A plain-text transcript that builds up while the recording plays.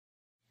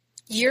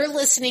You're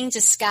listening to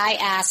Sky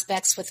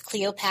Aspects with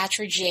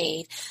Cleopatra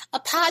Jade, a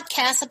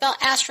podcast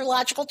about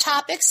astrological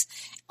topics,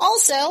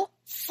 also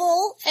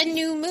full and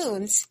new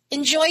moons.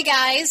 Enjoy,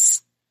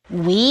 guys!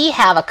 We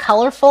have a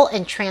colorful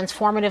and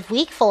transformative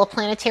week full of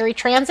planetary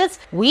transits.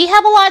 We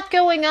have a lot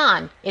going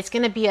on. It's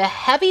going to be a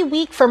heavy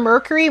week for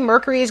Mercury.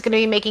 Mercury is going to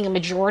be making a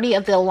majority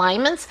of the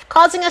alignments,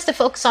 causing us to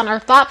focus on our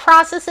thought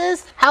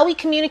processes, how we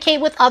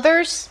communicate with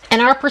others, and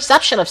our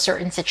perception of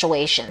certain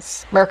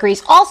situations. Mercury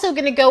is also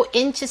going to go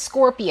into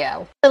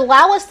Scorpio,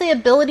 allow us the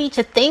ability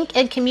to think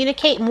and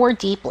communicate more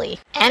deeply.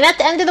 And at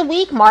the end of the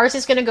week, Mars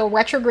is going to go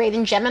retrograde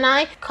in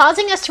Gemini,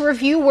 causing us to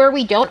review where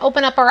we don't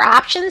open up our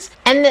options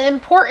and the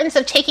importance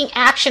of taking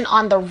action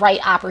on the right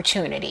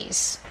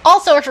opportunities.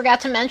 Also, I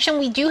forgot to mention,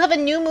 we do have a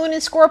new moon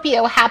in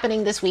Scorpio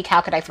happening this week. How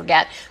could I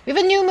forget? We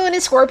have a new moon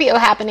in Scorpio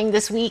happening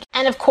this week.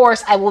 And of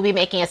course, I will be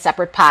making a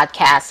separate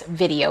podcast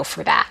video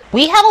for that.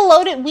 We have a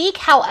loaded week.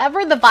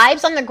 However, the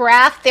vibes on the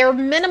graph, they're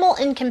minimal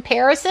in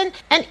comparison.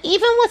 And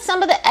even with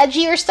some of the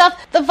edgier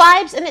stuff, the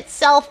vibes in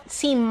itself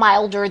seem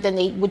milder than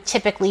they would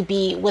typically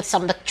be with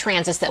some of the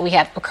transits that we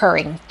have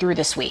occurring through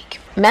this week.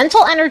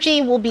 Mental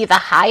energy will be the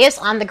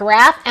highest on the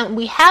graph, and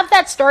we have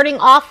that starting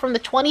off from the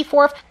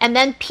 24th and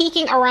then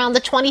peaking around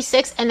the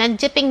 26th and then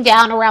dipping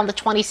down around the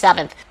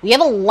 27th. We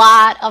have a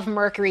lot of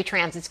Mercury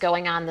transits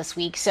going on this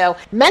week, so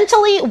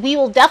mentally we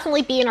will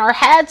definitely be in our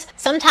heads,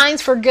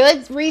 sometimes for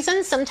good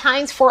reasons,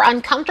 sometimes for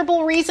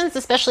uncomfortable reasons,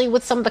 especially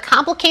with some of the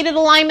complicated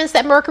alignments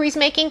that Mercury's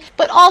making,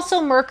 but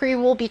also Mercury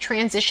will be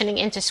transitioning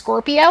into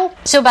Scorpio.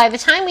 So by the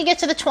time we get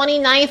to the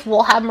 29th,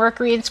 we'll have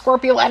Mercury in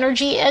Scorpio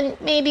energy and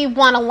maybe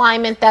one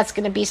alignment that's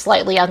going to be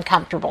slightly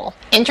uncomfortable.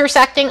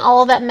 Intersecting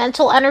all of that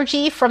mental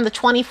energy from the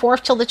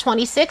 24th till the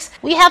 26th,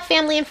 we have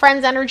family and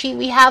friends energy,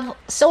 we have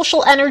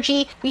social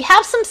energy, we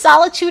have some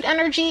solitude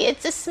energy.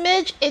 It's a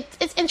smidge,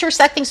 it's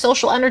intersecting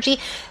social energy.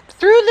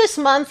 Through this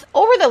month,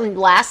 over the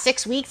last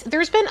 6 weeks,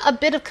 there's been a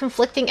bit of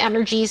conflicting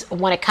energies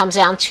when it comes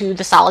down to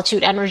the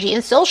solitude energy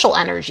and social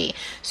energy.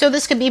 So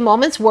this could be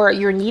moments where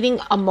you're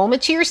needing a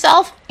moment to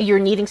yourself, you're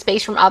needing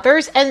space from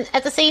others, and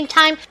at the same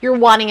time, you're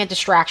wanting a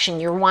distraction,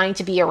 you're wanting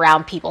to be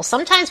around people.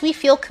 Sometimes we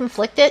feel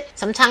conflicted.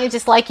 Sometimes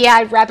it's like, yeah,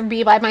 I'd rather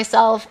be by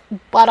myself,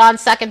 but on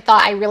second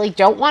thought, I really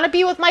don't want to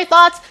be with my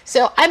thoughts,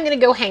 so I'm going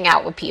to go hang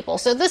out with people.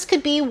 So this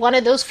could be one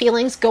of those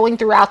feelings going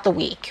throughout the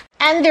week.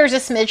 And there's a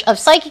smidge of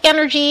psychic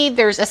energy,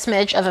 there's a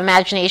smidge of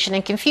imagination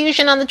and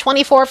confusion on the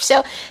 24th,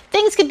 so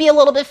things could be a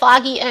little bit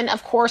foggy, and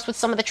of course with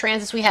some of the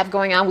transits we have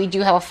going on, we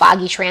do have a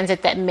foggy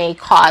transit that may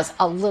cause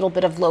a little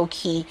bit of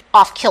low-key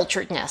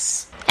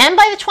off-kilteredness. And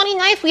by the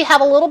 29th, we have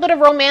a little bit of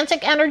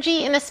romantic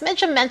energy and a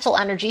smidge of mental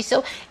energy.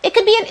 So it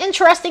could be an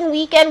interesting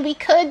weekend. We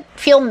could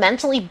feel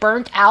mentally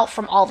burnt out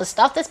from all the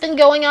stuff that's been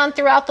going on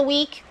throughout the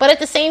week, but at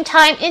the same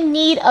time in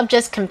need of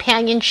just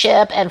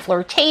companionship and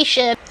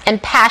flirtation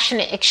and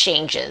passionate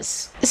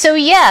exchanges. So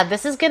yeah,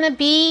 this is going to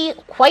be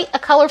quite a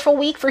colorful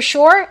week for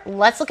sure.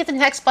 Let's look at the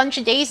next bunch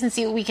of days and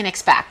see what we can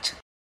expect.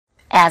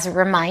 As a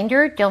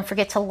reminder, don't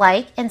forget to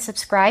like and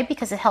subscribe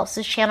because it helps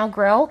this channel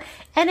grow.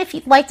 And if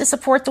you'd like to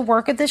support the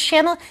work of this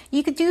channel,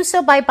 you could do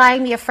so by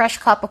buying me a fresh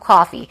cup of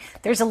coffee.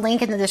 There's a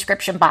link in the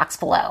description box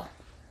below.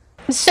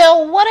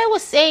 So what I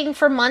was saying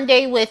for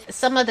Monday with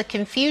some of the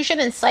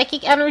confusion and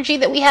psychic energy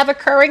that we have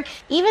occurring,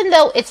 even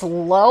though it's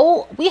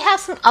low, we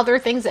have some other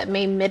things that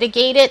may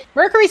mitigate it.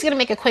 Mercury's going to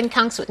make a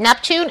quincunx with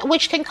Neptune,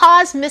 which can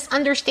cause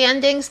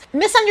misunderstandings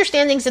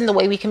in the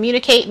way we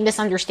communicate,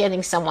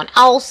 misunderstanding someone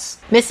else,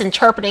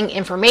 misinterpreting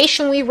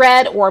information we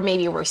read, or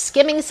maybe we're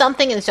skimming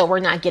something and so we're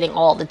not getting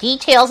all the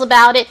details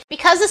about it.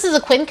 Because this is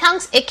a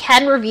quincunx, it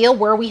can reveal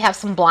where we have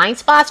some blind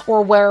spots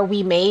or where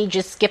we may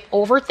just skip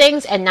over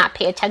things and not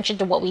pay attention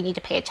to what we need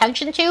to pay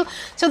attention to.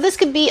 So this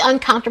could be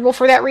uncomfortable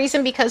for that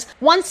reason, because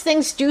once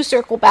things do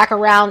circle back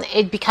around,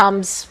 it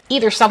becomes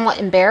either somewhat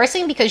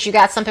embarrassing because you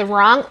got something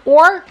wrong,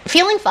 or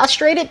feeling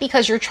frustrated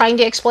because you're trying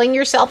to explain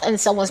yourself and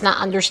someone's not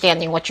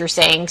understanding what you're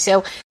saying.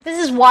 So this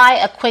is why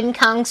a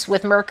quincunx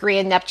with Mercury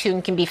and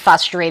Neptune can be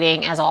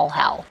frustrating as all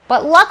hell.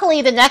 But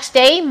luckily the next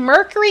day,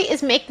 Mercury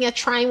is making a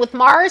trine with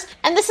Mars,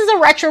 and this is a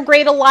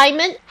retrograde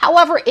alignment.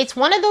 However, it's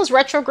one of those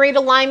retrograde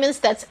alignments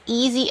that's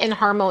easy and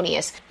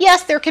harmonious.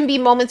 Yes, there can be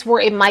moments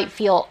where it might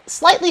feel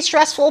slightly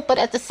stressful, but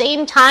at the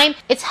same time,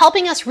 it's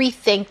helping us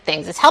rethink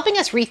things. It's helping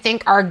us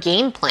rethink our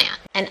game plan.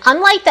 And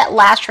unlike that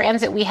last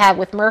transit we had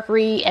with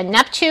Mercury and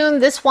Neptune,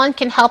 this one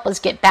can help us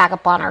get back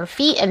up on our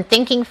feet and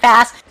thinking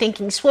fast,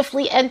 thinking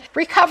swiftly, and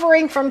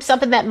recovering from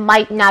something that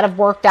might not have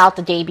worked out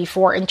the day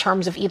before in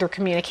terms of either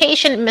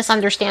communication,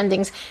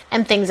 misunderstandings,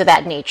 and things of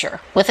that nature.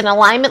 With an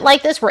alignment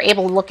like this, we're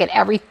able to look at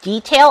every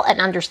detail and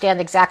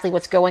understand exactly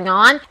what's going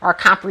on. Our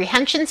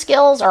comprehension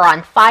skills are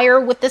on fire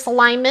with this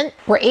alignment.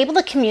 We're able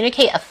to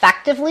communicate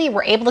effectively.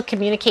 We're able to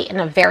communicate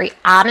in a very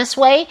honest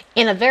way,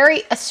 in a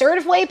very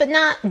assertive way, but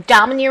not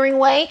domineering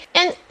way.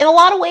 And in a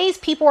lot of ways,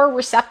 people are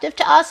receptive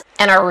to us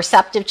and are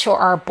receptive to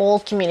our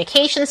bold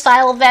communication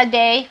style of that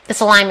day. This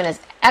alignment is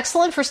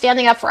excellent for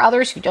standing up for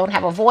others who don't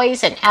have a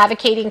voice and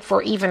advocating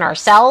for even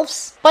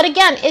ourselves. But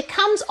again, it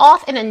comes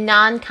off in a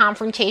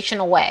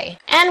non-confrontational way.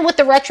 And with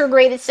the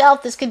retrograde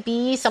itself, this could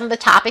be some of the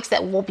topics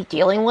that we'll be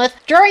dealing with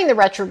during the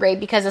retrograde,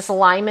 because this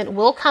alignment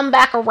will come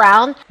back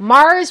around.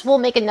 Mars will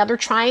make another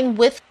trine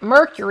with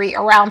Mercury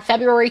around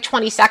February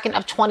 22nd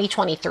of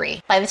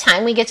 2023. By the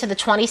time we get to the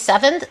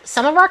 27th,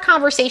 some of our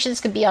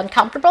conversations could be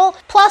uncomfortable.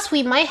 Plus,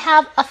 we might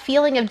have a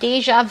feeling of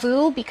deja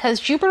vu because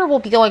Jupiter will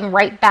be going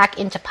right back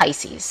into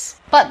Pisces.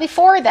 But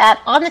before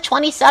that, on the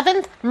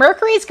 27th,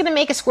 Mercury is going to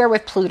make a square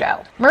with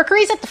Pluto.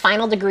 Mercury is at the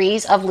final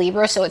degrees of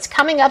Libra, so it's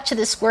coming up to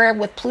the square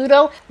with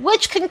Pluto,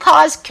 which can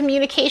cause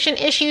communication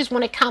issues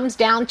when it comes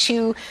down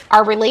to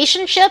our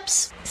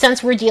relationships,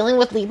 since we're dealing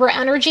with Libra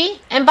energy.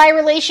 And by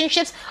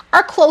relationships,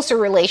 our closer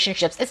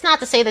relationships. It's not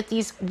to say that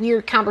these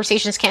weird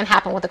conversations can't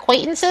happen with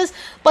acquaintances,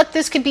 but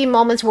this could be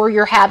moments where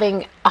you're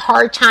having a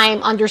hard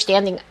time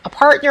understanding a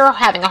partner,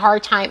 having a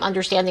hard time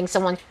understanding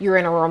someone you're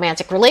in a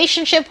romantic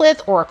relationship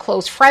with, or a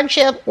close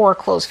friendship, or a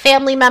close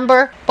family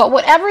member. But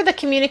whatever the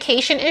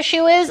communication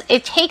issue is,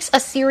 it takes a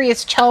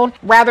serious tone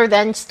rather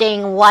than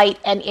staying light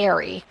and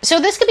airy. So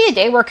this could be a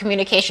day where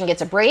communication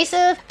gets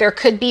abrasive. There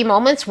could be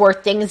moments where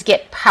things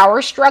get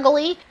power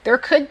struggly. There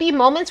could be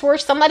moments where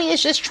somebody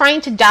is just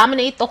trying to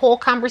dominate the whole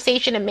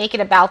conversation and make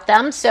it about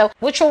them. So,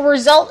 which will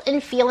result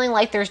in feeling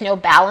like there's no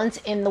balance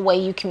in the way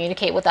you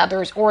communicate with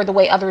others or the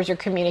way others are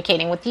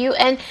communicating with you,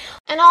 and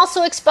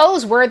also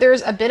expose where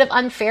there's a bit of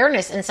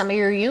unfairness in some of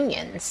your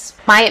unions.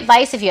 My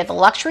advice, if you have the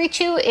luxury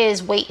to,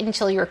 is wait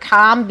until you're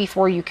calm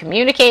before you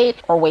communicate,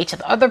 or wait till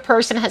the other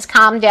person has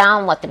calmed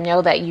down. Let them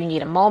know that you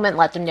need a moment.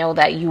 Let them know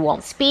that you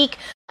won't speak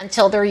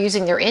until they're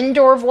using their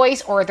indoor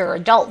voice or their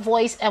adult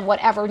voice and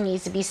whatever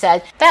needs to be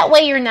said. That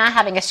way you're not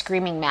having a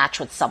screaming match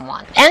with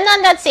someone. And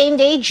on that same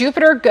day,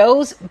 Jupiter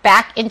goes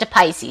back into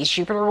Pisces.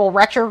 Jupiter will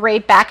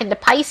retrograde back into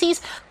Pisces,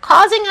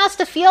 causing us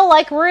to feel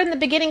like we're in the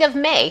beginning of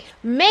May.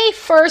 May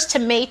 1st to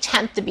May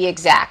 10th to be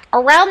exact.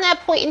 Around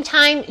that point in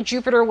time,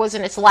 Jupiter was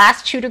in its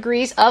last 2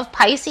 degrees of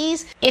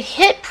Pisces. It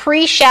hit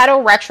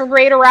pre-shadow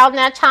retrograde around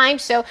that time,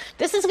 so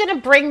this is going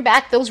to bring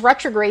back those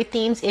retrograde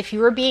themes if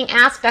you are being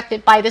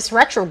aspected by this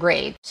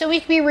retrograde. So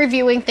we could be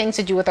reviewing things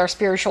to do with our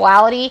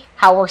spirituality,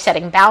 how we're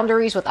setting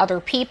boundaries with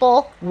other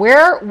people,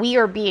 where we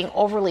are being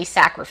overly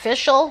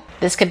sacrificial.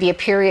 This could be a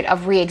period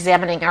of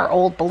re-examining our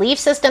old belief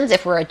systems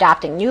if we're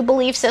adopting new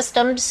belief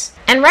systems,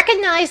 and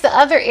recognize the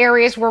other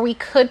areas where we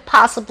could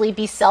possibly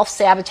be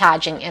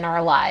self-sabotaging in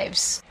our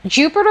lives.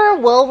 Jupiter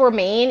will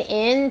remain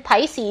in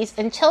Pisces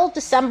until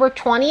December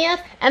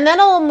 20th, and then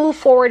it will move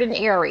forward in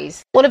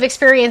Aries. What have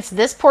experienced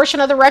this portion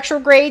of the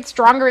retrograde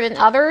stronger than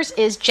others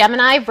is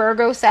Gemini,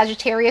 Virgo,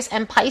 Sagittarius,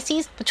 and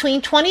Pisces,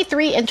 between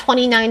 23 and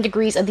 29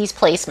 degrees of these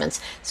placements.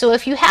 So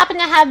if you happen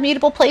to have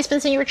mutable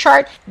placements in your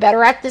chart that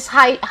are at this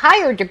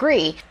higher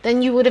degree,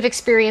 then you would have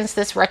experienced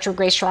this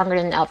retrograde stronger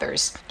than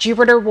others.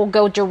 Jupiter will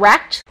go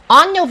direct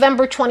on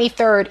November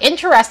 23rd.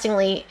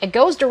 Interestingly, it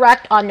goes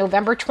direct on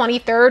November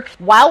 23rd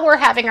while we're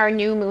having our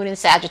new moon in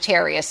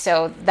Sagittarius.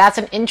 So that's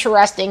an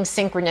interesting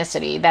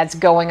synchronicity that's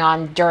going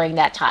on during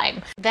that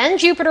time. Then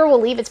Jupiter will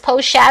leave its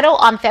post shadow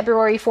on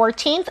February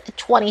 14th,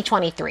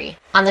 2023.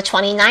 On the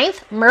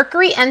 29th,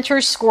 Mercury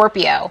enters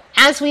Scorpio.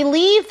 As we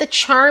leave the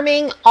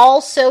charming,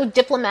 also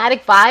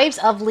diplomatic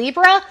vibes of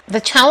Libra, the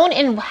tone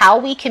in how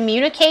we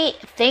communicate,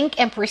 think,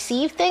 and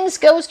perceive things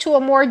goes to a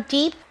more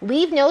deep,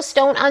 leave no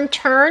stone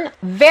unturned,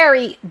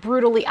 very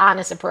brutally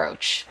honest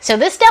approach. So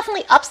this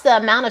definitely ups the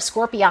amount of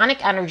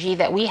scorpionic energy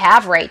that we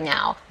have right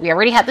now. We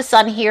already had the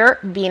sun here,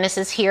 Venus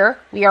is here.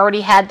 We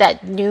already had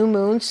that new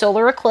moon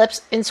solar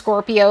eclipse in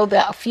Scorpio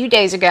a few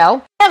days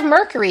ago. We have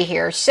Mercury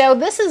here, so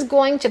this is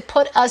going to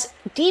put us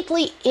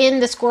deeply in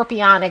the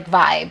scorpionic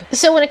vibe.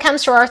 So when it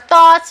comes to our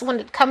thoughts, when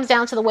it comes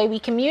down to the way we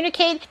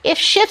communicate, it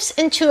shifts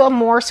into a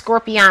more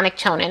scorpionic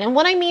tone. And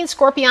when I mean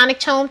scorpionic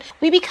tone,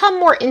 we become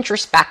more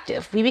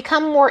introspective. We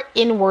become more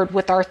inward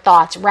with our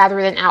thoughts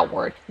rather than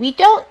outward. We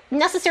don't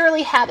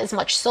necessarily have as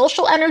much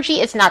social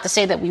energy. It's not to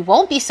say that we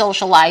won't be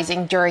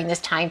socializing during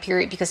this time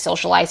period, because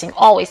socializing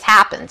always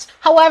happens.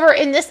 However,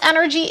 in this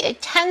energy,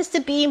 it tends to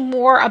be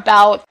more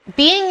about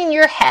being in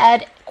your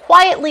head,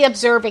 quietly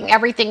observing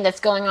everything that's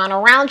going on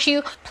around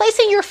you,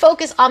 placing your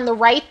focus on the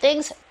right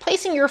things,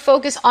 placing your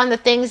focus on the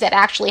things that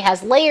actually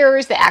has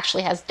layers, that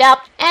actually has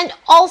depth, and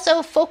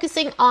also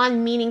focusing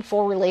on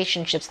meaningful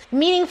relationships,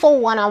 meaningful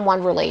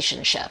one-on-one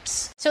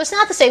relationships. So it's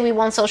not to say we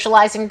won't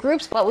socialize in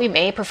groups, but we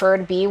may prefer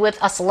to be with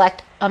a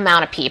select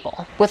amount of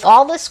people. With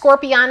all this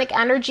scorpionic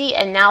energy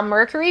and now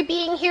Mercury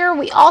being here,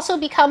 we also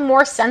become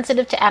more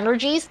sensitive to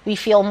energies. We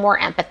feel more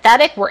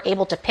empathetic. We're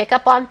able to pick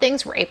up on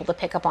things. We're able to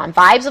pick up on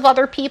vibes of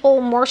other people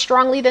more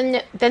strongly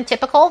than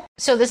typical.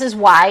 So this is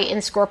why in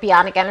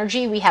scorpionic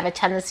energy, we have a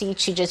tendency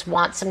to just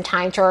want some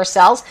time to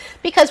ourselves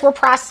because we're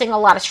processing a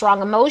lot of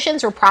strong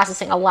emotions, we're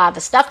processing a lot of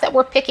the stuff that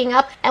we're picking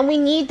up, and we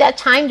need that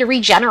time to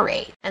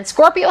regenerate. And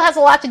Scorpio has a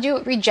lot to do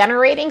with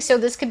regenerating, so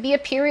this could be a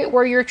period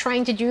where you're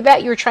trying to do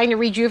that. You're trying to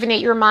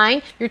rejuvenate your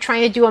mind. You're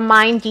trying to do a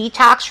mind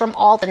detox from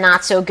all the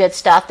not so good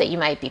stuff that you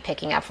might be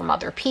picking up from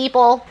other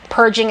people,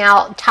 purging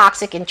out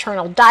toxic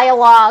internal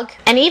dialogue,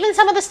 and even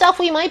some of the stuff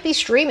we might be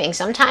streaming.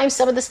 Sometimes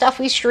some of the stuff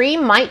we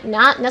stream might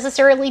not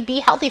necessarily be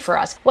healthy for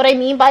us. What I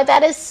mean by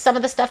that is some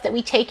of the stuff that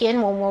we take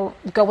in when we're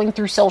going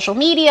through social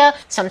media,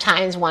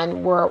 sometimes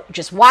when we're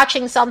just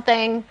watching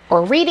something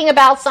or reading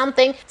about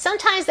something,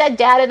 sometimes that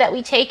data that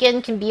we take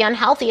in can be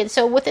unhealthy. And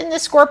so within the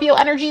Scorpio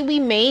energy, we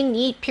may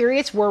need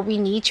periods where we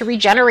need to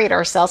regenerate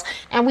ourselves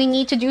and we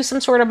need to do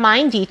some sort of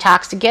mind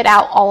detox to get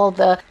out all of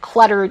the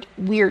cluttered,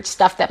 weird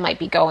stuff that might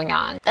be going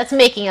on that's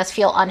making us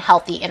feel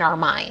unhealthy in our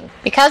mind.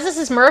 Because this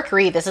is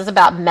Mercury, this is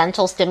about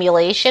mental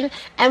stimulation,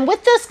 and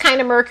with this kind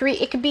of Mercury,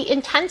 it could be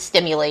intense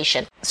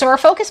stimulation. So our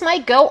focus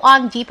might go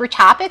on deeper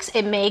topics,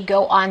 it may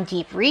go on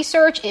deep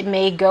research, it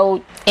may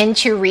go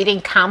into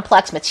reading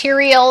complex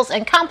materials,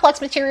 and complex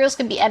materials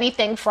can be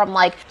anything from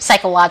like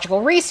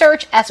psychological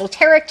research,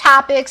 esoteric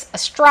topics,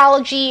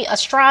 astrology,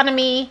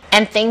 astronomy,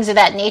 and things of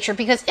that nature.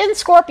 Because in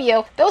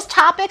Scorpio, those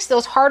topics,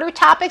 those harder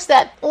topics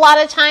that a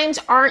lot of times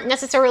aren't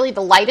necessarily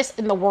the lightest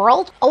in the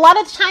world, a lot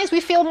of the times we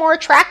feel more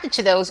attracted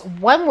to those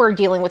when we're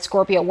dealing with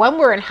Scorpio, when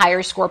we're in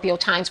higher Scorpio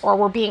times, or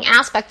we're being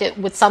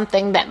aspected with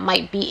something that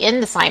might be in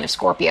the sign of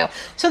Scorpio.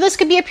 So this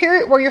could be a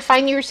period where you're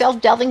finding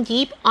yourself delving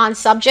deep on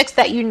subjects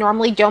that you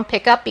normally don't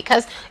pick up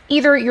because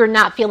either you're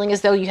not feeling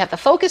as though you have the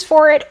focus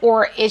for it,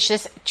 or it's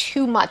just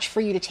too much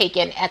for you to take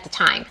in at the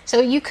time.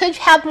 So you could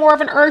have more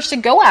of an urge to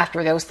go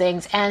after those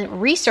things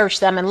and research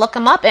them and look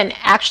them up and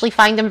actually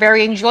find them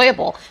very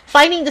enjoyable,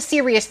 finding the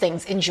serious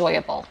things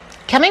enjoyable.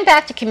 Coming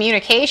back to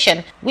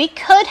communication, we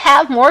could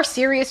have more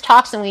serious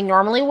talks than we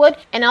normally would.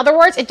 In other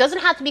words, it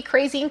doesn't have to be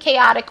crazy and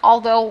chaotic,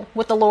 although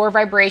with the lower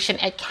vibration,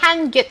 it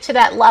can get to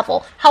that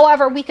level.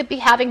 However, we could be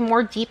having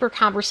more deeper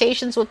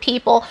conversations with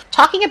people,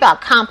 talking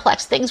about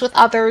complex things with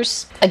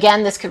others.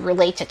 Again, this could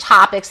relate to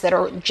topics that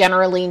are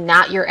generally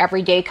not your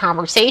everyday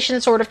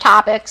conversation sort of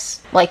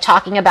topics, like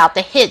talking about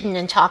the hidden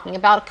and talking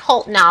about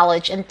occult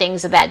knowledge and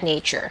things of that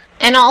nature.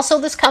 And also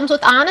this comes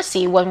with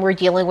honesty when we're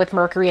dealing with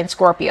Mercury and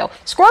Scorpio.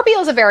 Scorpio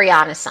is a very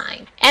honest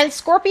sign. And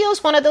Scorpio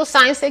is one of those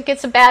signs that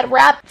gets a bad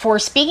rap for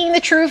speaking the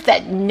truth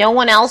that no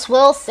one else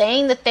will,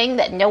 saying the thing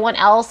that no one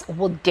else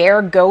will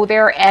dare go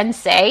there and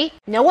say.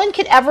 No one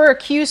could ever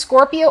accuse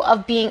Scorpio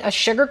of being a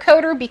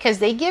sugarcoater because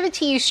they give it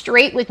to you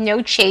straight with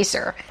no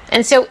chaser.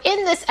 And so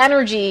in this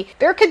energy,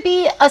 there could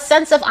be a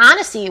sense of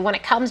honesty when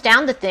it comes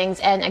down to things.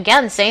 And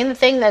again, saying the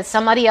thing that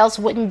somebody else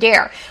wouldn't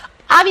dare.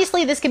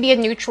 Obviously, this could be a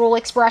neutral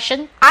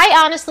expression. I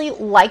honestly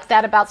like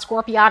that about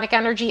Scorpionic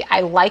energy. I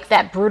like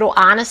that brutal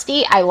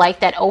honesty. I like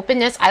that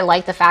openness. I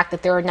like the fact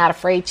that they're not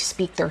afraid to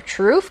speak their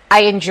truth.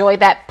 I enjoy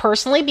that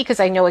personally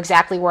because I know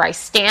exactly where I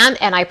stand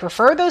and I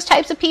prefer those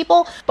types of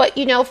people. But,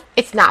 you know,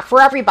 it's not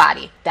for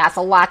everybody. That's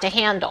a lot to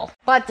handle.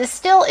 But this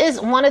still is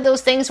one of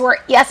those things where,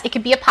 yes, it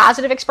could be a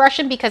positive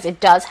expression because it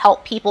does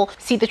help people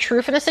see the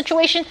truth in a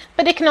situation,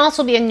 but it can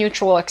also be a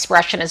neutral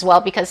expression as well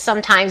because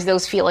sometimes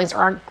those feelings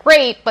aren't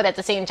great, but at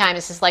the same time,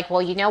 it's just like,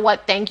 well, you know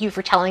what? Thank you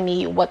for telling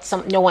me what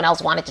no one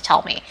else wanted to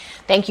tell me.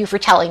 Thank you for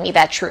telling me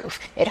that truth.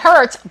 It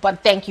hurts,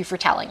 but thank you for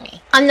telling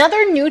me.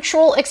 Another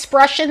neutral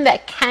expression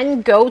that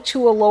can go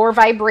to a lower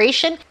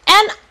vibration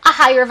and a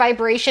higher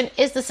vibration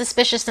is the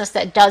suspiciousness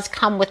that does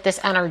come with this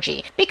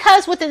energy.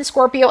 Because within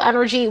Scorpio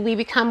energy, we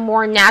become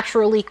more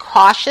naturally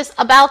cautious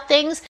about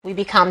things. We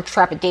become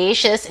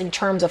trepidatious in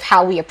terms of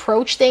how we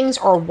approach things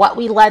or what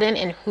we let in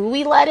and who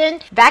we let in.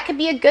 That could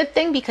be a good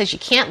thing because you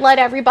can't let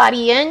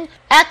everybody in.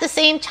 At the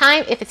same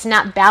time, if it's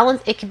not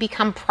balanced, it can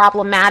become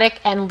problematic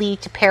and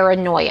lead to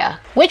paranoia.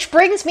 Which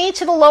brings me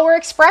to the lower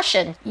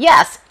expression.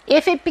 Yes,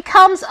 if it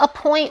becomes a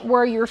point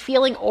where you're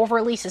feeling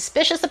overly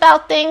suspicious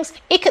about things,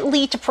 it could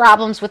lead to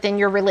problems within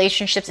your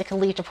relationships. It could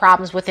lead to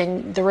problems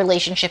within the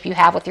relationship you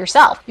have with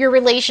yourself. Your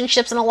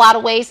relationships, in a lot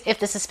of ways, if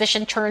the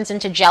suspicion turns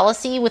into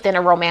jealousy within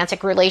a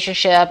romantic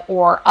relationship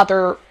or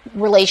other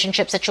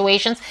relationship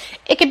situations,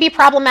 it could be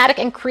problematic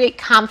and create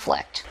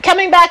conflict.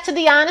 Coming back to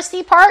the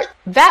honesty part,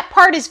 that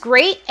part is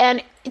great,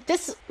 and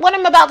this, what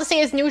I'm about to say,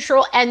 is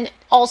neutral and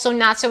also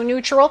not so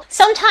neutral.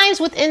 Sometimes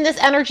within this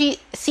energy,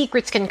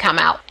 secrets can come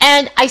out.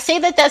 And I say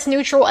that that's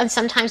neutral and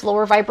sometimes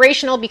lower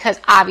vibrational because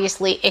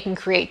obviously it can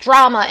create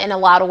drama in a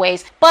lot of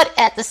ways. But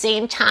at the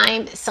same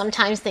time,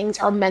 sometimes things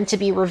are meant to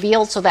be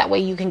revealed so that way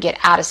you can get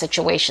out of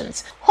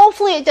situations.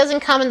 Hopefully it doesn't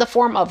come in the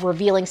form of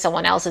revealing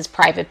someone else's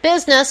private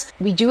business.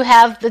 We do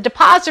have the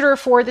depositor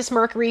for this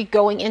Mercury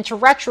going into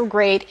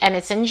retrograde and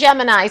it's in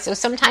Gemini, so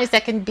sometimes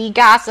that can be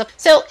gossip.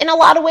 So in a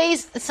lot of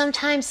ways,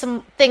 sometimes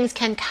some things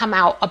can come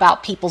out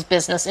about people's business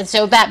business. And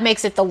so that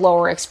makes it the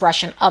lower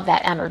expression of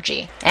that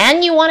energy.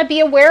 And you want to be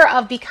aware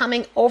of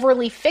becoming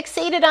overly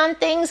fixated on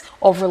things,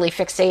 overly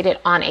fixated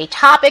on a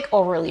topic,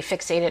 overly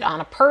fixated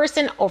on a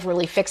person,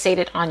 overly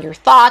fixated on your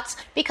thoughts,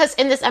 because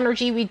in this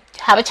energy, we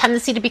have a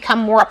tendency to become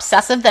more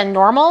obsessive than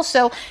normal.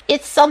 So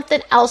it's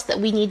something else that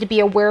we need to be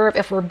aware of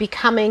if we're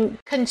becoming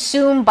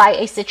consumed by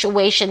a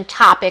situation,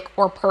 topic,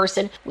 or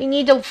person. We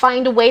need to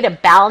find a way to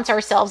balance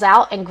ourselves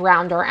out and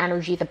ground our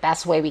energy the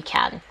best way we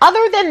can.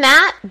 Other than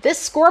that, this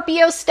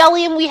Scorpio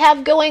stellium we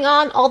have going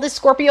on, all this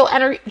Scorpio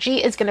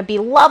energy is going to be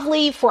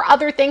lovely for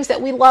other things that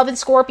we love in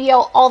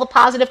Scorpio, all the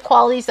positive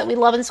qualities that we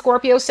love in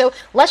Scorpio. So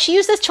let's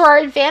use this to our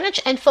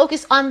advantage and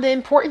focus on the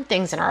important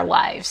things in our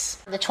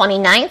lives. The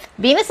 29th,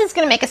 Venus is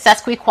going to make a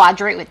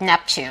sesquiquadrate with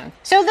Neptune.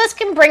 So this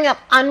can bring up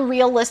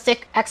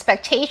unrealistic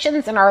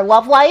expectations in our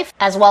love life,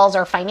 as well as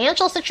our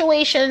financial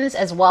situations,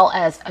 as well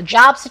as a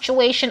job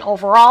situation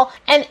overall.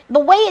 And the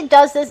way it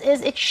does this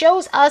is it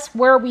shows us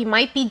where we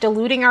might be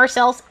deluding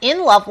ourselves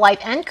in love life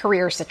and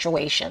career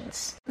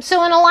situations.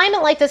 So an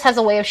alignment like this has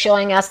a way of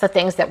showing us the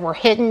things that were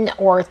hidden,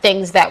 or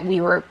things that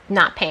we were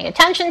not paying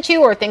attention to,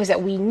 or things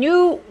that we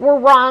knew were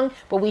wrong,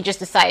 but we just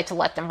decided to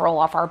let them roll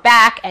off our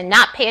back and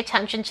not pay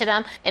attention to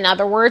them. In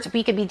other words,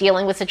 we could be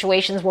dealing with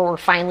situations where we're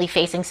finally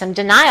facing some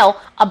denial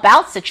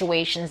about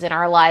situations in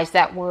our lives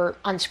that were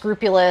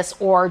unscrupulous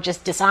or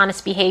just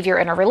dishonest behavior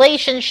in a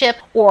relationship,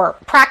 or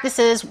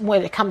practices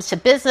when it comes to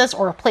business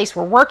or a place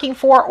we're working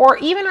for, or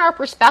even our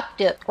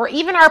perspective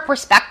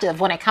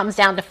when it comes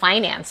down to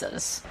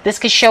finances. This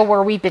could show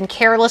where we've been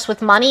careless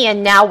with money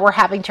and now we're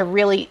having to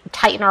really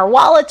tighten our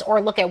wallets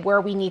or look at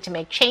where we need to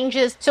make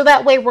changes, so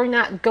that way we're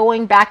not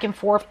going back and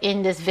forth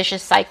in this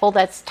vicious cycle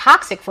that's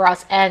toxic for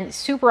us and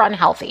super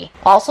unhealthy.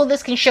 Also,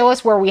 this can show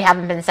us where we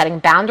haven't been setting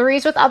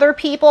boundaries with other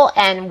people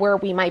and where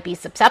we might be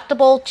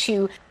susceptible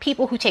to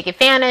people who take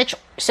advantage.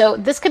 So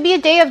this could be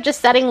a day of just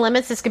setting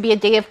limits. This could be a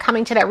day of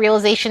coming to that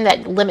realization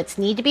that limits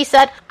need to be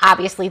set.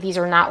 Obviously, these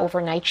are not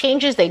overnight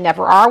changes. They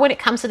never are when it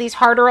comes to these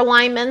harder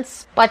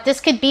alignments. But this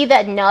could be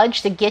that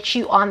nudge to get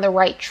you on the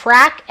right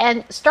track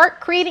and start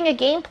creating a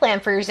game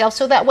plan for yourself,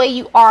 so that way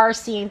you are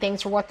seeing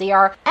things for what they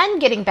are and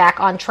getting back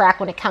on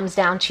track when it comes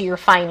down to your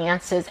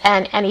finances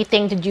and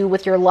anything to do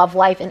with your love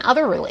life and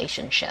other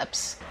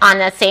relationships. On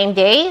that same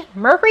day,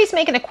 Mercury's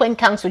making a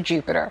quincunx with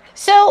Jupiter.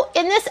 So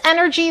in this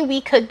energy,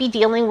 we could be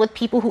dealing with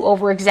people who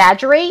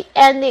over-exaggerate,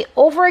 and they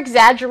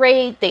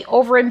over-exaggerate, they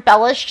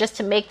over-embellish just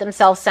to make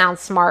themselves sound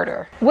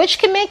smarter, which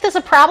can make this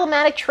a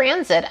problematic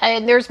transit.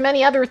 And there's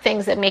many other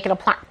things that make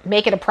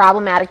it a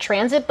problematic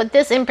transit, but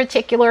this in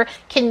particular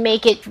can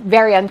make it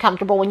very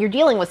uncomfortable when you're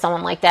dealing with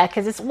someone like that,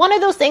 because it's one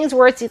of those things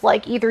where it's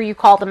like either you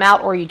call them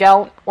out or you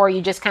don't, or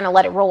you just kind of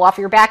let it roll off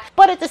your back.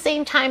 But at the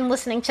same time,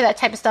 listening to that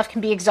type of stuff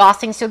can be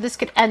exhausting, so this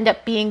could end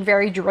up being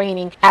very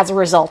draining as a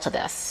result of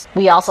this.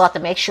 We also have to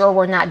make sure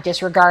we're not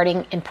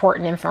disregarding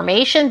important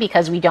information,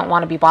 because we don't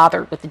want to be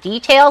bothered with the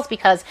details,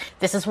 because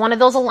this is one of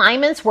those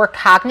alignments where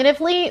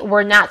cognitively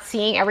we're not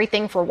seeing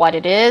everything for what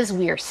it is.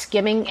 We are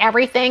skimming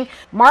everything.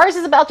 Mars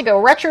is about to go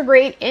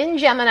retrograde in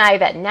Gemini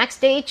that next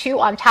day too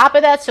on top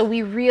of that, so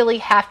we really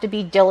have to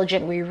be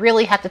diligent. We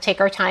really have to take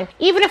our time.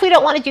 Even if we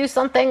don't want to do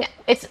something,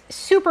 it's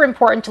super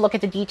important to look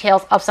at the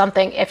details of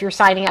something. If you're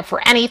signing up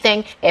for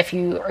anything, if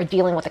you are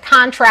dealing with a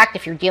contract,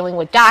 if you're dealing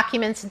with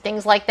documents and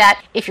things like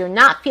that, if you're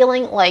not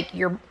feeling like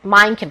your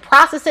mind can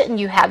process it and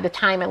you have the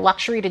time and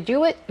luxury to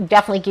do it,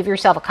 definitely give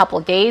yourself a couple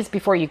of days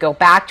before you go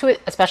back to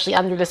it, especially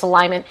under this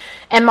alignment.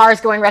 And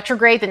Mars going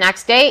retrograde the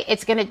next day,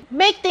 it's going to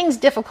make things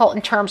difficult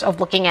in terms of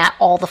looking at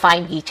all the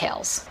fine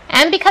details.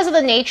 And because of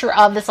the nature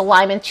of this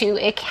alignment too,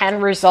 it can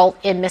result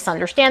in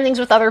misunderstandings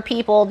with other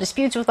people,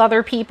 disputes with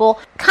other people,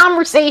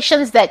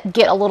 conversations that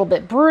get a little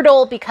bit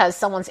brutal because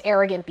someone's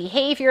arrogant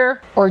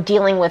behavior, or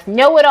dealing with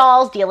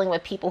know-it-alls, dealing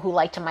with people who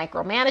like to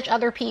micromanage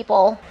other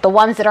people, the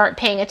ones that aren't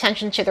paying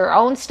attention to their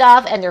own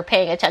stuff and they're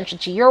paying attention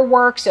to your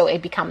work, so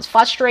it becomes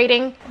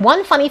frustrating.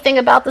 One funny thing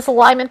about this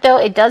alignment though,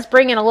 it does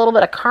bring in a little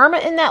bit of karma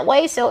in that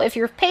way. So if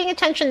you're paying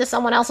attention to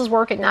someone else's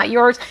work and not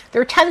yours,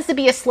 there tends to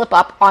be a slip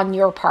up on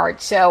your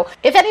part. So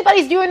if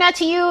anybody's doing that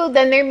to you,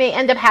 then they may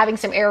end up having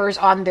some errors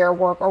on their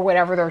work or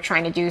whatever they're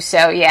trying to do.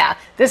 So yeah,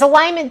 this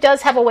alignment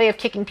does have a way of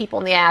kicking people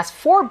in the ass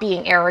for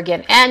being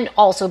arrogant and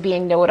also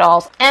being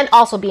know-it-alls and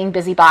also being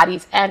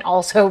busybodies and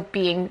also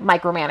being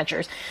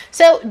micromanagers.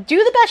 So do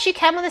the best you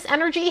can when this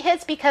energy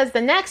hits, because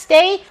the next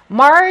day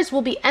Mars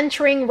will be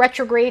entering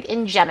retrograde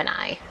in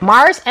Gemini.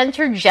 Mars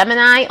entered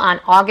Gemini on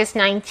August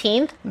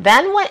 19th,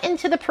 then went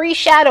into the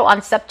pre-shadow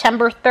on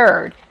September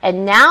 3rd.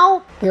 And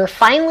now we're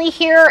finally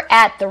here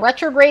at the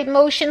retrograde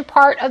motion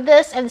part of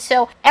this. And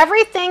so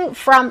everything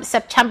from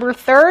September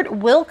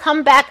 3rd will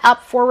come back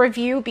up for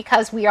review,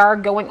 because we are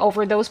going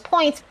over those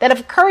points that have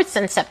occurred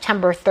since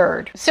September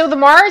 3rd. So the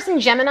Mars and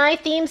Gemini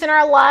themes in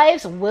our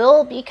lives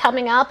will be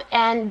coming up,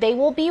 and they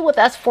will be with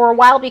us for a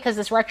while, because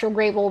this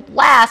retrograde will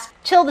last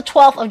till the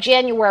 12th of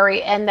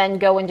January and then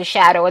go into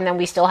shadow, and then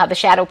we still have the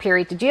shadow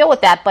period to deal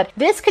with that. But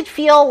this could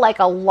feel like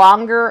a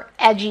longer,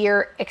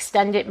 edgier,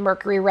 extended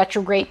Mercury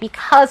retrograde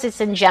because because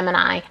it's in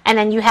Gemini. And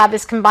then you have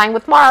this combined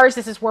with Mars.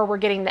 This is where we're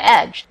getting the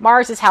edge.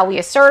 Mars is how we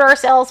assert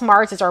ourselves.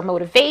 Mars is our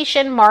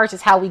motivation. Mars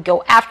is how we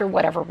go after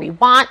whatever we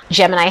want.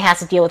 Gemini has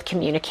to deal with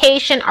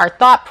communication, our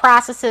thought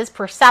processes,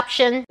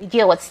 perception. We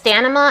deal with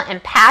stamina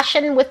and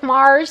passion with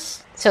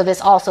Mars. So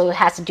this also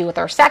has to do with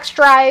our sex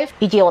drive.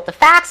 We deal with the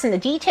facts and the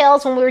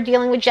details when we're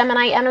dealing with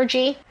Gemini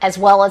energy, as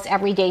well as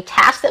everyday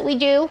tasks that we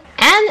do.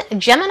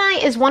 And Gemini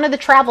is one of the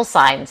travel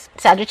signs.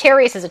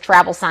 Sagittarius is a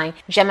travel sign.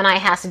 Gemini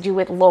has to do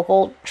with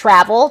local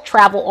travel,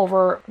 travel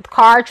over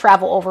car,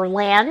 travel over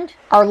land,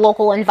 our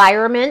local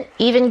environment,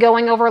 even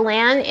going over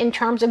land in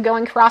terms of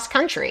going cross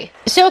country.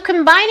 So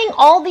combining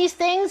all these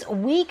things,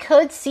 we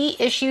could see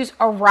issues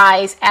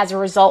arise as a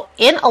result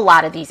in a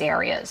lot of these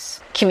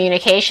areas.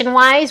 Communication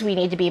wise, we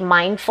need to be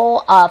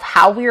mindful of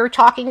how we are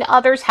talking to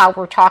others, how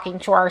we're talking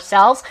to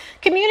ourselves.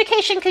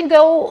 Communication can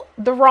go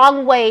the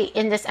wrong way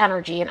in this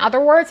energy. In other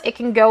words, it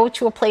can go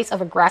to a place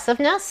of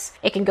aggressiveness.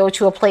 It can go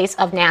to a place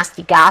of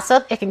nasty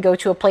gossip. It can go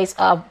to a place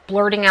of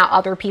blurting out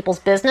other people's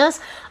business.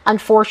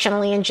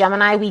 Unfortunately, in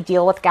Gemini, we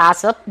deal with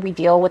gossip. We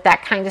deal with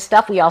that kind of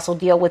stuff. We also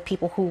deal with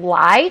people who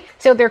lie.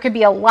 So there could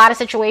be a lot of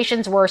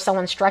situations where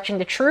someone's stretching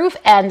the truth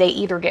and they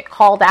either get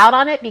called out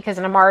on it, because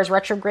in a Mars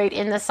retrograde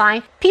in the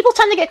sign, people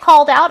tend to get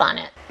called out on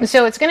it.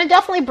 So it's going to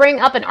definitely bring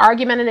up an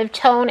argumentative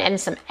tone and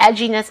some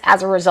edginess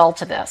as a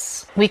result of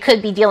this. We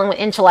could be dealing with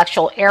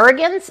intellectual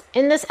arrogance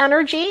in this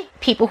energy.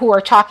 People who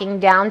are talking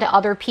down to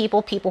other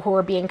people, people who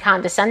are being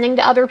condescending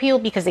to other people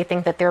because they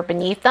think that they're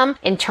beneath them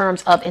in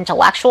terms of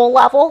intellectual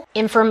level.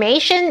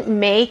 Information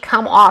may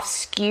come off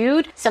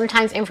skewed.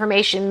 Sometimes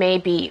information may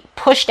be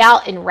pushed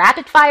out in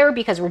rapid fire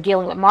because we're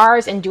dealing with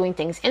Mars and doing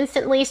things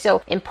instantly.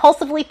 So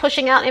impulsively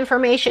pushing out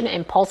information,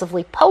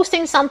 impulsively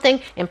posting something,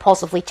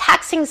 impulsively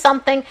texting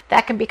something,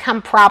 that can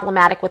become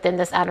problematic within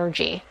this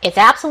energy. It's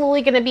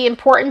absolutely going to be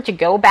important to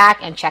go back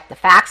and check the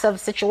facts of the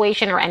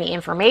situation or any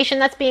information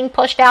that's being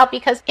pushed out,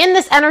 because in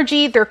this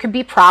energy there could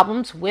be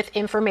problems with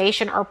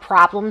information or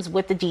problems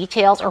with the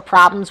details or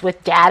problems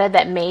with data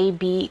that may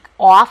be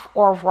off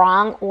or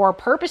wrong or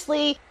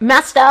purposely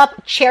messed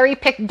up,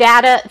 cherry-picked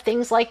data,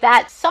 things like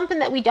that. Something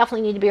that we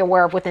definitely need to be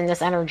aware of within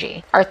this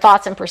energy. Our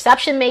thoughts and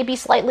perception may be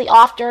slightly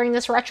off during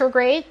this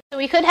retrograde. So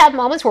we could have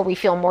moments where we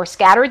feel more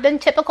scattered than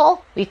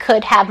typical. We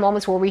could have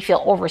moments where we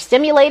feel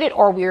overstimulated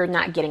or we're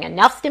not getting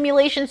enough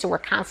stimulation, so we're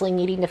constantly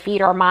needing to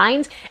feed our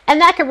minds, and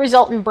that could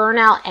result in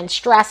burnout and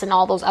stress and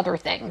all those other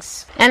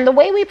things. And the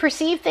way we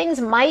perceive things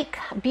might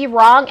be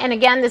wrong, and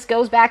again, this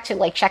goes back to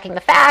like checking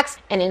the facts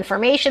and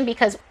information,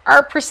 because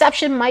our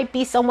perception might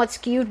be somewhat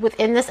skewed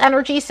within this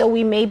energy, so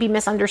we may be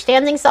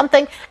misunderstanding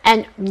something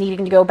and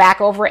needing to go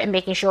back over it and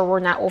making sure we're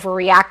not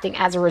overreacting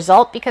as a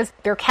result, because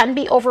there can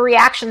be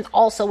overreactions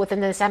also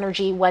within this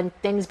energy when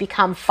things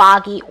become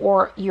foggy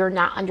or you're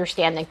not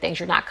understanding things,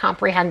 you're not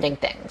comprehending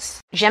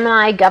things.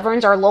 Gemini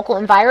governs our local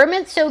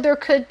environment, so there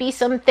could be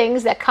some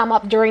things that come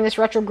up during this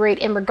retrograde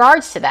in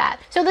regards to that.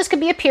 So this could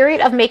be a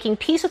period of making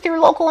peace with your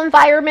local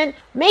environment,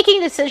 making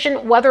a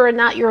decision whether or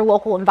not your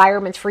local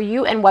environment's for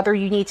you and whether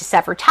you need to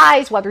sever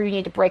ties, whether you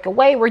need to break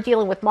away. We're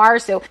dealing with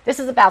Mars, so this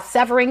is about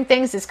severing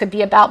things. This could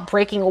be about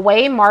breaking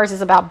away. Mars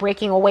is about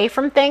breaking away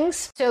from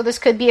things. So this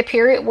could be a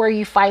period where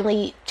you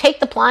finally take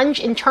the plunge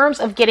in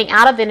terms of getting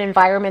out of an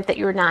environment that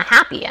you're not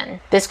happy in.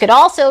 This could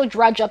also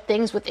drudge up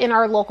things within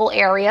our local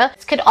area.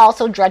 This could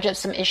also dredge up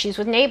some issues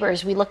with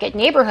neighbors. We look at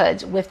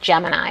neighborhoods with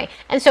Gemini.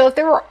 And so if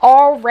there were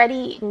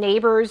already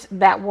neighbors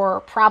that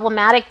were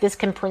problematic, this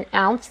can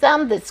pronounce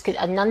them. This could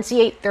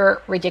enunciate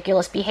their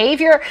ridiculous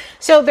behavior.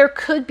 So there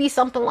could be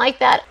something like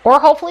that. Or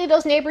hopefully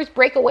those neighbors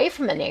break away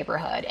from the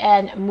neighborhood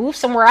and move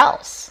somewhere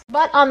else.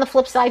 But on the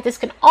flip side, this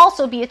can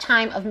also be a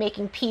time of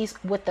making peace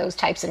with those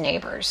types of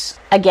neighbors.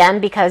 Again,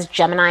 because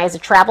Gemini is a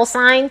travel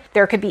sign,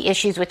 there could be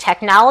issues with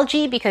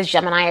technology, because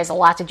Gemini has a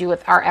lot to do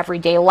with our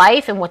everyday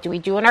life. And what do we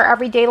do in our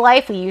everyday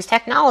life? We use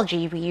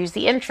technology. We use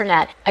the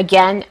internet.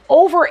 Again,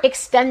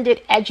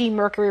 overextended, edgy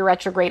Mercury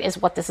retrograde is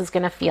what this is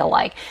going to feel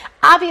like.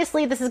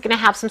 Obviously, this is going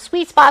to have some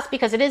sweet spots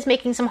because it is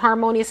making some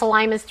harmonious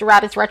alignments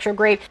throughout its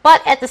retrograde.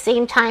 But at the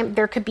same time,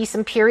 there could be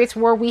some periods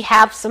where we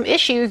have some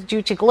issues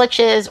due to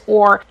glitches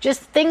or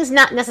just things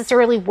not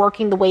necessarily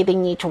working the way they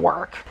need to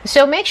work.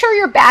 So make sure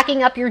you're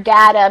backing up your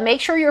data.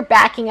 Make sure you're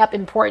backing up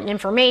important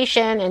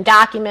information and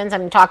documents.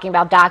 I'm talking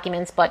about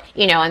documents, but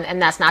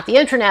and that's not the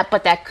internet,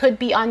 but that could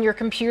be on your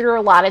computer.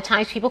 A lot of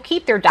times people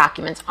keep their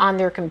documents on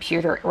their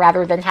computer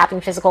rather than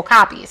having physical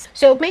copies.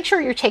 So make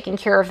sure you're taking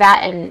care of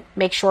that and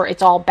make sure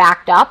it's all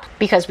backed up,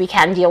 because we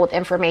can deal with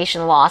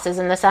information losses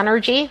in this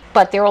energy.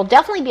 But there will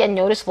definitely be a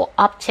noticeable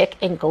uptick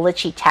in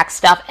glitchy tech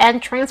stuff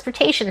and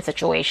transportation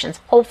situations.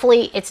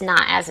 Hopefully it's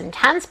not as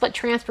intense, but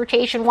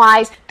transportation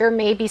wise, there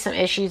may be some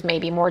issues,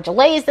 maybe more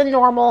delays than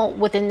normal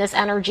within this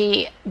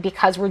energy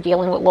because we're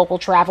dealing with local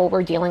travel,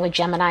 we're dealing with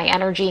Gemini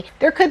energy.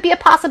 There could be a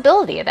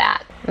possibility of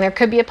that. And there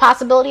could be a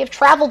possibility of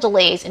travel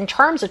delays holidays in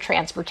terms of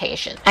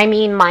transportation. I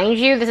mean, mind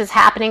you, this is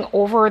happening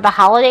over the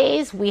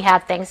holidays. We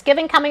have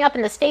Thanksgiving coming up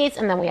in the States,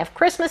 and then we have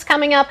Christmas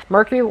coming up.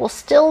 Mercury will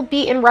still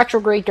be in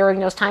retrograde during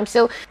those times,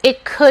 so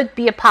it could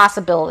be a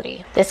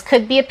possibility. This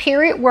could be a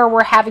period where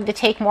we're having to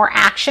take more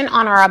action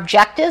on our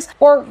objectives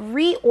or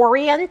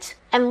reorient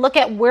and look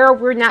at where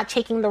we're not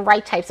taking the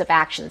right types of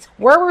actions,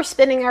 where we're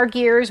spinning our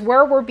gears,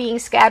 where we're being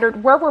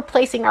scattered, where we're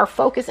placing our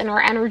focus and our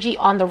energy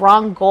on the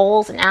wrong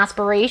goals and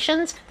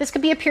aspirations. This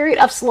could be a period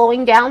of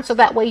slowing down so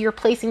that way you're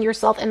placing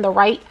yourself in the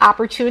right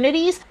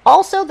opportunities.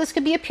 Also, this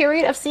could be a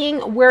period of seeing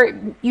where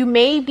you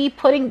may be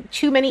putting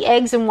too many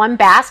eggs in one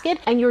basket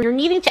and you're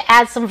needing to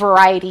add some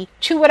variety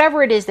to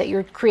whatever it is that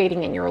you're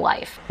creating in your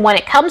life. When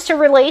it comes to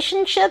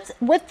relationships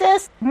with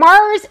this,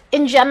 Mars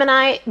in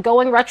Gemini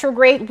going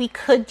retrograde, we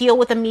could deal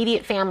with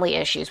immediate family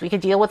issues. We could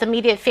deal with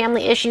immediate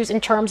family issues in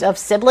terms of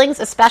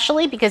siblings,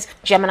 especially because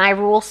Gemini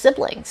rules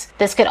siblings.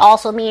 This could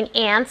also mean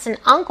aunts and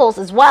uncles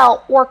as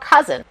well, or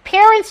cousins.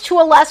 Parents to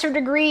a lesser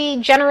degree,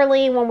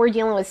 generally when we're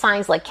dealing with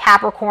signs like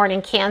Capricorn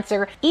and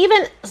Cancer,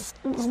 even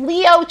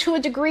Leo to a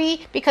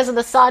degree because of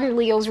the sun.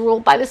 Leo's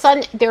ruled by the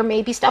sun. There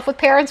may be stuff with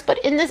parents,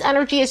 but in this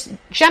energy is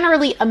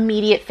generally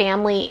immediate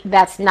family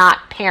that's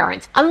not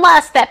parents.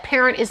 Unless that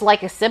parent is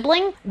like a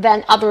sibling,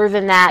 then other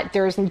than that,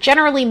 there's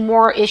generally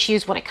more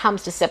issues when it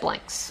comes to siblings.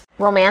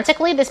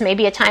 Romantically, this may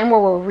be a time where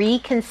we're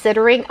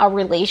reconsidering a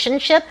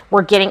relationship.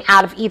 We're getting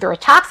out of either a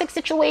toxic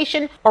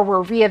situation or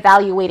we're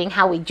reevaluating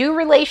how we do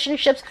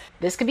relationships.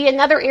 This could be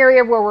another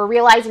area where we're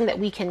realizing that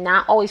we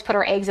cannot always put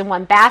our eggs in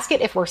one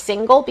basket if we're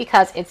single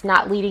because it's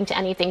not leading to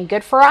anything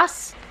good for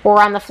us.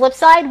 Or on the flip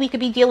side, we could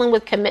be dealing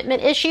with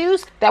commitment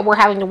issues that we're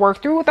having to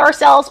work through with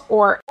ourselves,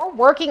 or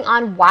working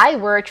on why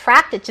we're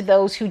attracted to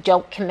those who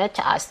don't commit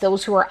to us,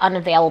 those who are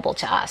unavailable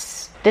to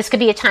us. This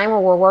could be a time where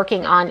we're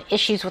working on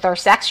issues with our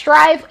sex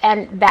drive,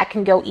 and that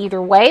can go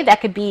either way.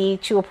 That could be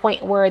to a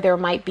point where there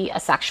might be a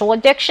sexual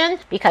addiction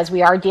because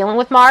we are dealing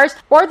with Mars,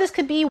 or this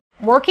could be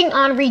working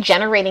on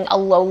regenerating a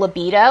low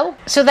libido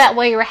so that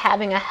way you're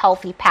having a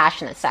healthy,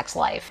 passionate sex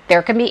life.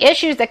 There can be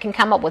issues that can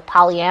come up with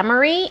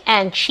polyamory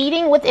and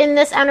cheating within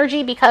this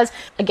energy because,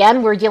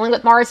 again, we're dealing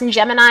with Mars in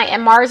Gemini,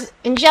 and Mars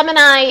in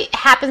Gemini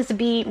happens to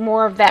be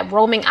more of that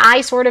roaming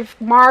eye sort of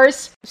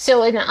Mars.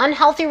 So in an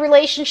unhealthy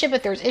relationship,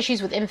 if there's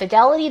issues with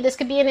infidelity, this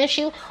could be an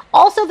issue.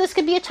 Also, this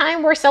could be a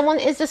time where someone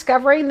is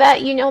discovering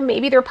that,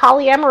 maybe they're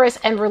polyamorous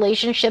and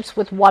relationships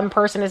with one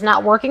person is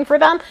not working for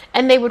them,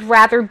 and they would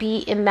rather be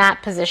in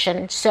that position.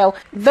 So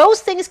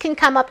those things can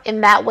come up in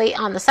that way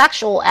on the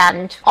sexual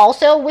end.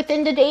 Also,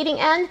 within the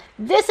dating end,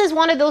 this is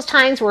one of those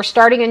times where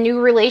starting a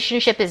new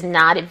relationship is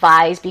not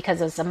advised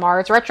because it's a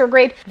Mars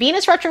retrograde.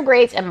 Venus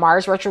retrogrades and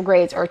Mars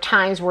retrogrades are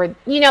times where,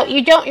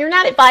 you're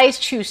not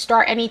advised to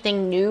start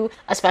anything new,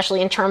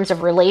 especially in terms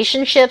of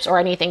relationships or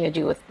anything to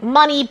do with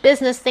money,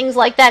 business, things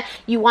like that.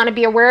 You want to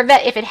be aware of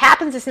that. If it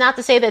happens, it's not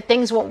to say that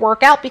things won't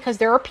work out because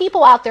there are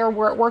people out there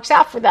where it works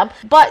out for them,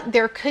 but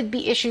there could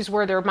be issues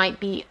where there might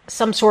be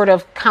some sort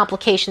of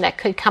complication that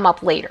could come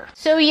up later.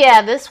 So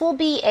yeah, this will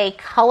be a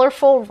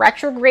colorful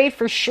retrograde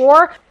for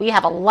sure. We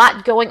have a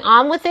lot going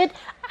on with it.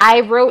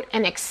 I wrote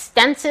an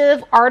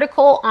extensive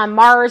article on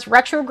Mars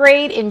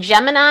retrograde in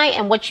Gemini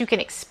and what you can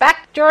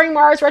expect during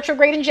Mars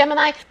retrograde in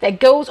Gemini that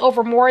goes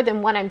over more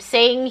than what I'm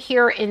saying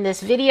here in this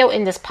video,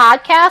 in this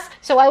podcast.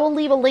 So I will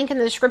leave a link in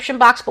the description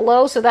box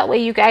below so that way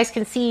you guys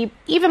can see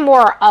even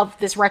more of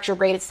this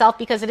retrograde itself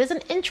because it is an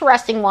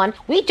interesting one.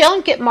 We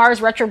don't get Mars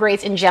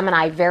retrogrades in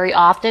Gemini very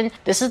often.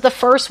 This is the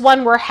first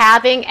one we're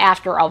having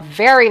after a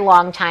very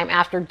long time,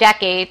 after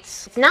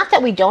decades. It's not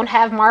that we don't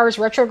have Mars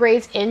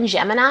retrogrades in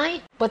Gemini,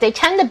 but they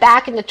tend to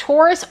back into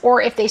Taurus,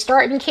 or if they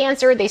start in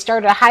Cancer, they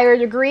start at a higher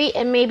degree,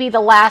 and maybe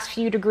the last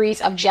few degrees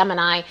of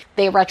Gemini,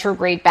 they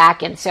retrograde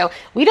back in. So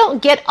we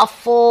don't get a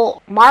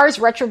full Mars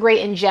retrograde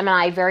in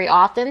Gemini very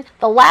often.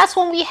 The last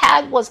one we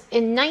had was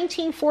in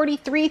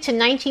 1943 to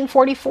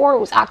 1944. It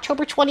was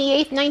October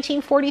 28th,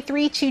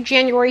 1943 to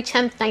January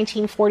 10th,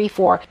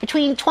 1944,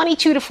 between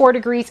 22 to 4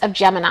 degrees of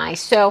Gemini.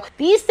 So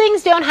these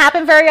things don't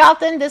happen very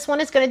often. This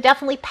one is going to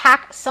definitely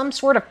pack some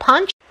sort of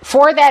punch.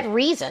 For that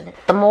reason,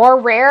 the more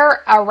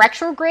rare a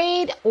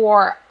retrograde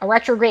or a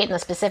retrograde in a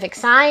specific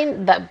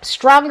sign, the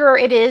stronger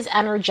it is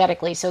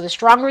energetically. So the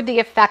stronger the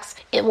effects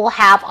it will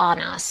have on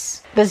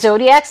us. The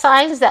zodiac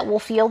signs that will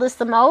feel this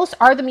the most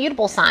are the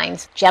mutable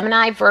signs: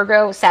 Gemini,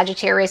 Virgo,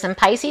 Sagittarius, and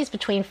Pisces,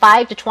 between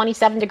 5 to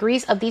 27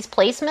 degrees of these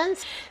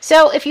placements.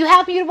 So if you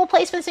have mutable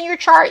placements in your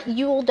chart,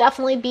 you will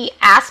definitely be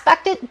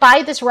aspected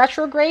by this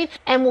retrograde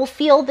and will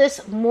feel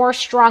this more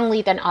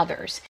strongly than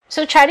others.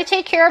 So try to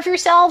take care of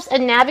yourselves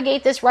and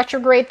navigate this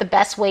retrograde the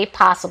best way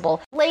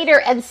possible.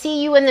 Later, and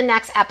see you in the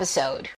next episode.